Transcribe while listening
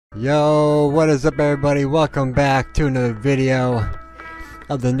Yo, what is up everybody? Welcome back to another video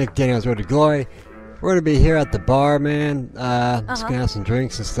of the Nick Daniels Road to Glory. We're gonna be here at the bar, man. Just gonna have some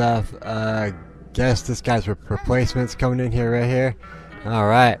drinks and stuff. Guess this guy's replacement's coming in here right here.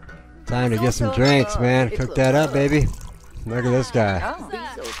 Alright, time to get some drinks, man. Cook that up, baby. Look at this guy.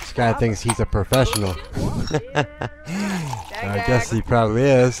 This guy thinks he's a professional. I guess he probably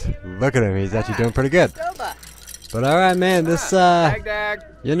is. Look at him, he's actually doing pretty good. But alright, man, this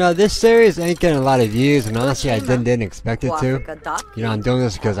you know, this series ain't getting a lot of views, and honestly I didn't expect it to. You know, I'm doing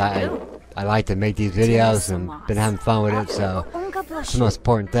this because I like to make these videos and been having fun with it, so it's the most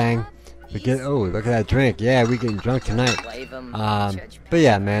important thing. Oh, look at that drink. Yeah, we getting drunk tonight. But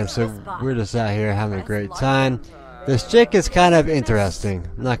yeah, man, so we're just out here having a great time. This chick is kind of interesting,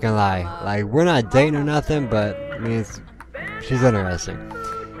 I'm not gonna lie. Like, we're not dating or nothing, but I mean, she's interesting.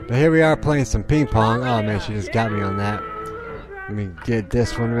 But here we are playing some ping pong. Oh man, she just got me on that. Let me get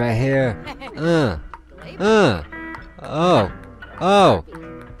this one right here. Oh,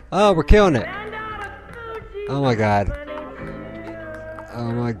 we're killing it. Oh my god.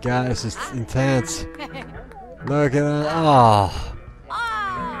 Oh my god, this is intense. Look at it. Oh.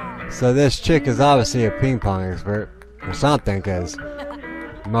 So this chick is obviously a ping pong expert or something, because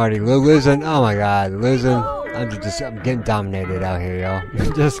I'm already losing. Oh my god, losing. I'm getting dominated out here, y'all.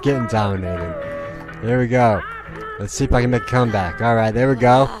 Just getting dominated. There we go. Let's see if I can make a comeback. Alright, there we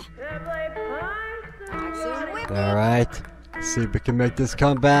go. Alright. Let's see if we can make this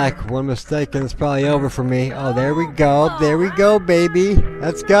comeback. One mistake and it's probably over for me. Oh, there we go. There we go, baby.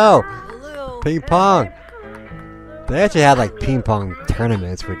 Let's go. Ping pong. They actually had like ping pong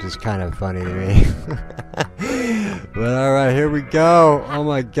tournaments, which is kind of funny to me. But alright, here we go. Oh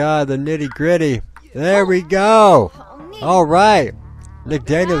my god, the nitty gritty. There we go. Alright. Nick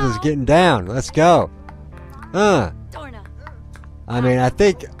Daniels is getting down. Let's go. I mean, I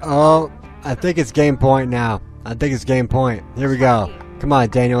think it's game point now. I think it's game point. Here we go. Come on,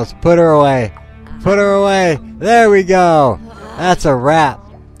 Daniels. Put her away. Put her away. There we go. That's a wrap.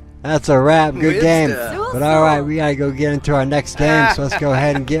 That's a wrap. Good game. But alright, we gotta go get into our next game. So let's go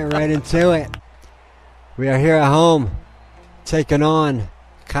ahead and get right into it. We are here at home, taking on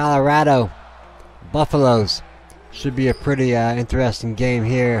Colorado Buffaloes. Should be a pretty interesting game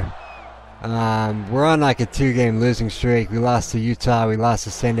here. We're on like a 2-game losing streak. We lost to Utah, we lost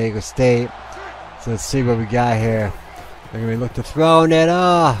to San Diego State. So let's see what we got here. They're gonna look to throwing it.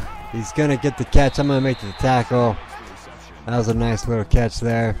 Oh, he's gonna get the catch. I'm gonna make the tackle. That was a nice little catch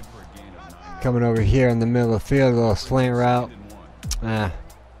there. Coming over here in the middle of the field, a little slant route.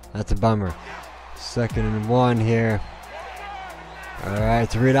 That's a bummer. 2nd and 1 here. Alright,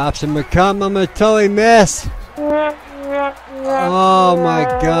 to read option McCum. I'm gonna totally miss. Oh my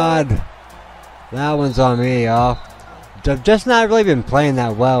god. That one's on me, y'all. I've just not really been playing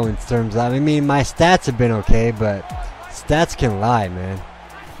that well in terms of, I mean, my stats have been okay, but stats can lie, man.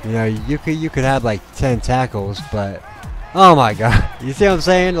 You know, you could have like 10 tackles, but oh my god. You see what I'm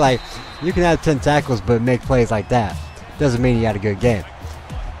saying? Like, you can have 10 tackles but make plays like that. Doesn't mean you had a good game.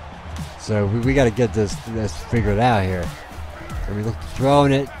 So we got to get this figured out here. And we look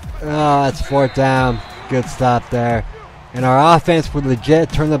throwing it. Oh, that's 4th down. Good stop there. And our offense would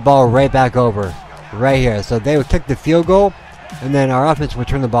legit turn the ball right back over. Right here. So they would kick the field goal, and then our offense would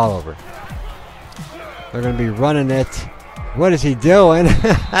turn the ball over. They're going to be running it. What is he doing?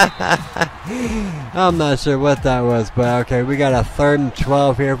 I'm not sure what that was, but okay, we got a 3rd and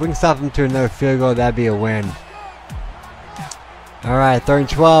 12 here. If we can stop them to another field goal, that'd be a win. Alright, 3rd and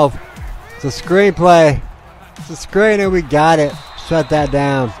 12. It's a screen play. It's a screen, and we got it. Shut that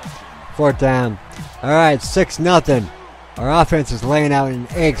down. 4th down. Alright, 6-0. Our offense is laying out an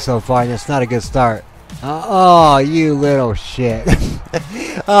egg so far, and it's not a good start. Oh, you little shit.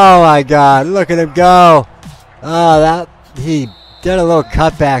 Oh my god, look at him go. Oh, he did a little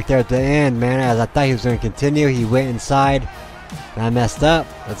cutback there at the end, man. As I thought he was going to continue, he went inside. And I messed up.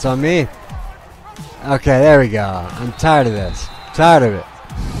 That's on me. Okay, there we go. I'm tired of this. Tired of it.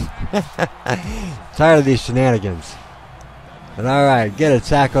 Tired of these shenanigans. But alright, get a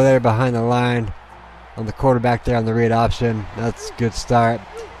tackle there behind the line. On the quarterback there on the read option. That's a good start.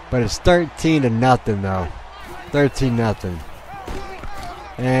 But it's 13-0 though. 13-0.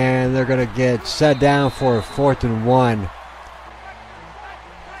 And they're going to get shut down for a 4th and 1.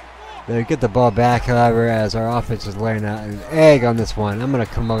 They get the ball back, however, as our offense is laying out an egg on this one. I'm going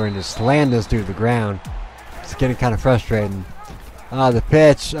to come over and just slam this dude to the ground. It's getting kind of frustrating. Oh, the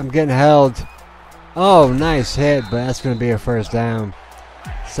pitch. I'm getting held. Oh, nice hit, but that's going to be a 1st down.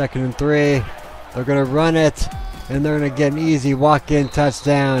 2nd and 3. They're going to run it, and they're going to get an easy walk-in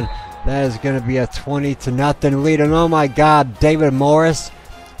touchdown. That is going to be a 20-0 lead. And oh my god, David Morris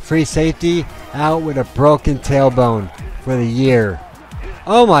free safety out with a broken tailbone for the year.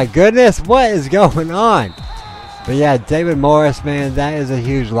 Oh my goodness, what is going on? But yeah, David Morris, man, that is a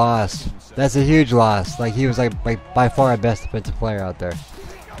huge loss. That's a huge loss. Like, he was like by far our best defensive player out there.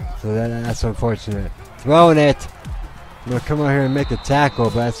 So that's unfortunate. Throwing it. I'm going to come out here and make a tackle,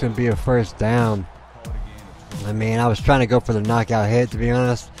 but that's going to be a first down. I mean, I was trying to go for the knockout hit, to be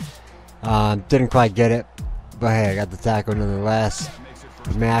honest. Didn't quite get it. But hey, I got the tackle nonetheless.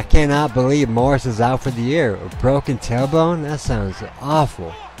 But man, I cannot believe Morris is out for the year. A broken tailbone? That sounds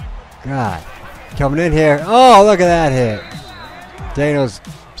awful. God. Coming in here. Oh, look at that hit. Daniel's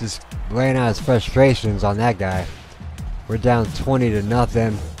just laying out his frustrations on that guy. We're down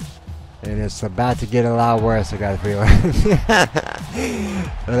 20-0. And it's about to get a lot worse, I got a feeling.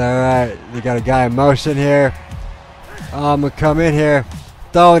 But alright, we got a guy in motion here. Oh, I'm going to come in here.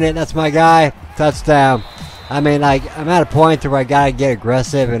 Throwing it, that's my guy. Touchdown. I mean, like, I'm at a point where I got to get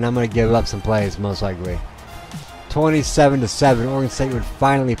aggressive, and I'm going to give up some plays, most likely. 27-7. Oregon State would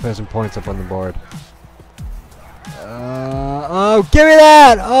finally put some points up on the board. Oh, give me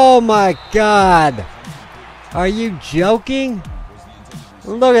that! Oh, my God. Are you joking?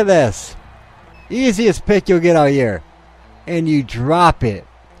 Look at this. Easiest pick you'll get all year. And you drop it.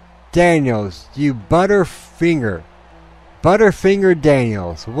 Daniels, you butterfinger. Butterfinger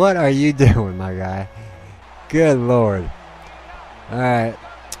Daniels. What are you doing, my guy? Good Lord. Alright.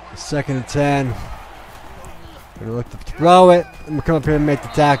 2nd and 10. I'm going to look to throw it. I'm going to come up here and make the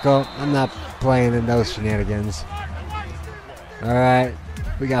tackle. I'm not playing in those shenanigans. Alright.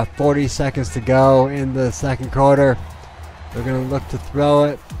 We got 40 seconds to go in the second quarter. We're going to look to throw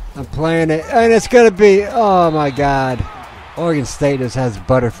it. I'm playing it. And it's going to be... Oh, my God. Oregon State just has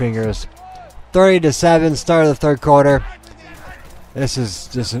butterfingers. 30-7. Start of the third quarter. This is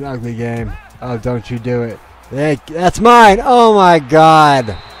just an ugly game. Oh, don't you do it. That's mine. Oh, my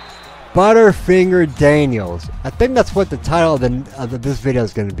God. Butterfinger Daniels. I think that's what the title of this video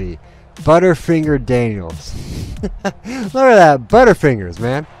is going to be. Butterfinger Daniels. Look at that. Butterfingers,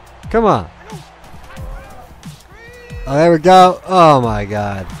 man. Come on. Oh, there we go. Oh, my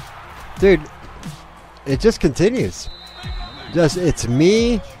God. Dude, it just continues. It's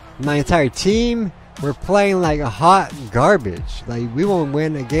me, my entire team. We're playing like a hot garbage. Like, we won't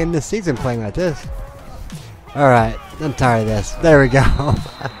win a game this season playing like this. Alright, I'm tired of this. There we go.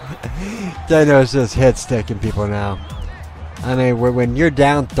 Daniel's just hit sticking people now. I mean, when you're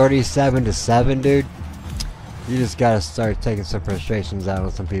down 37-7, dude, you just gotta start taking some frustrations out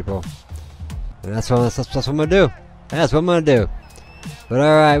on some people. And that's what I'm gonna do. That's what I'm gonna do. But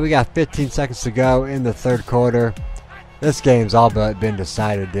alright, we got 15 seconds to go in the third quarter. This game's all but been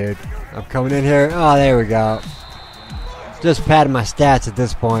decided, dude. I'm coming in here. Oh, there we go. Just padding my stats at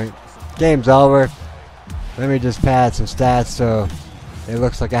this point. Game's over. Let me just pad some stats so it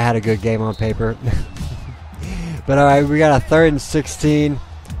looks like I had a good game on paper. But alright, we got a 3rd and 16.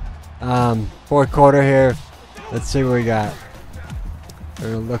 Fourth quarter here. Let's see what we got.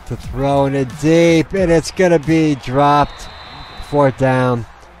 We're going to look to throwing it deep, and it's going to be dropped. 4th down.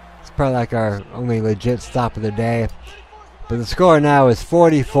 It's probably like our only legit stop of the day. But the score now is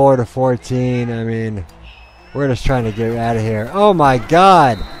 44-14. I mean, we're just trying to get out of here. Oh my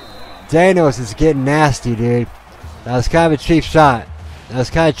God. Daniels is getting nasty, dude. That was kind of a cheap shot. That was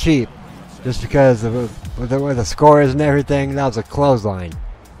kind of cheap. Just because of where the score is and everything. That was a clothesline.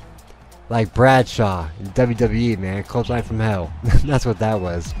 Like Bradshaw in WWE, man. Clothesline from hell. That's what that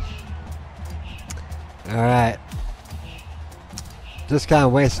was. Alright. Just kind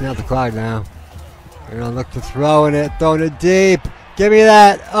of wasting out the clock now. We're going to look to throwing it deep. Give me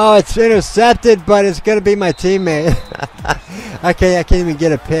that. Oh, it's intercepted, but it's going to be my teammate. I can't even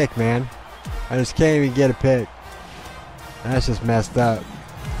get a pick, man. I just can't even get a pick. That's just messed up.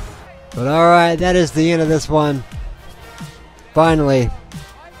 But alright, that is the end of this one. Finally,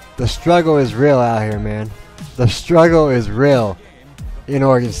 the struggle is real out here, man. The struggle is real in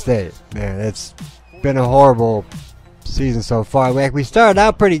Oregon State. Man, it's been a horrible season so far. We started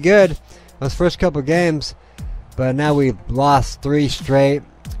out pretty good those first couple games, but now we've lost 3 straight,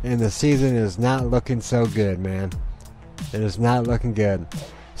 and the season is not looking so good, man. It is not looking good.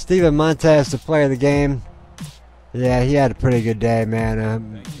 Steven Montez, the player of the game. Yeah, he had a pretty good day,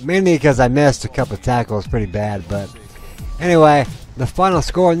 man. Mainly because I missed a couple of tackles pretty bad, but anyway, the final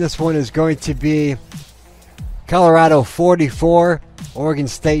score in this one is going to be Colorado 44, Oregon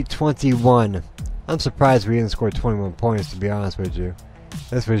State 21. I'm surprised we didn't score 21 points, to be honest with you.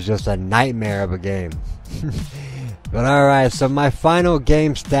 This was just a nightmare of a game. But alright, so my final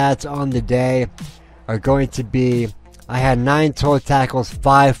game stats on the day are going to be, I had 9 total tackles,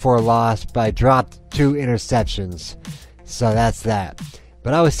 5 for a loss, but I dropped 2 interceptions. So that's that.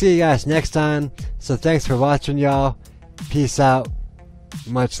 But I will see you guys next time. So thanks for watching, y'all. Peace out.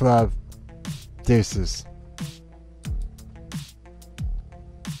 Much love. Deuces.